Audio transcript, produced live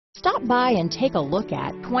Stop by and take a look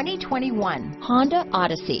at 2021 Honda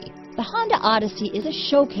Odyssey. The Honda Odyssey is a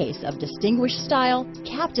showcase of distinguished style,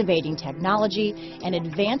 captivating technology, and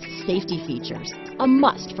advanced safety features. A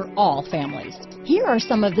must for all families. Here are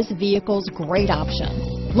some of this vehicle's great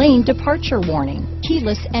options: lane departure warning,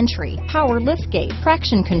 keyless entry, power liftgate,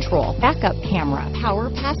 traction control, backup camera, power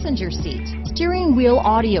passenger seat, steering wheel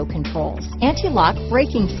audio controls, anti-lock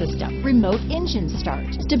braking system, remote engine start,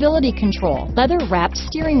 stability control, leather-wrapped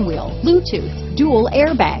steering wheel, Bluetooth, dual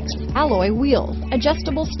airbags, alloy wheels,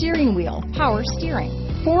 adjustable steering wheel, power steering,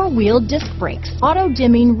 four-wheel disc brakes,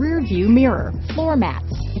 auto-dimming rear-view mirror, floor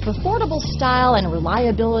mats. If affordable style and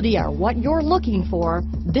reliability are what you're looking for,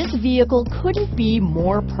 this vehicle couldn't be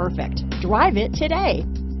more perfect. Drive it today.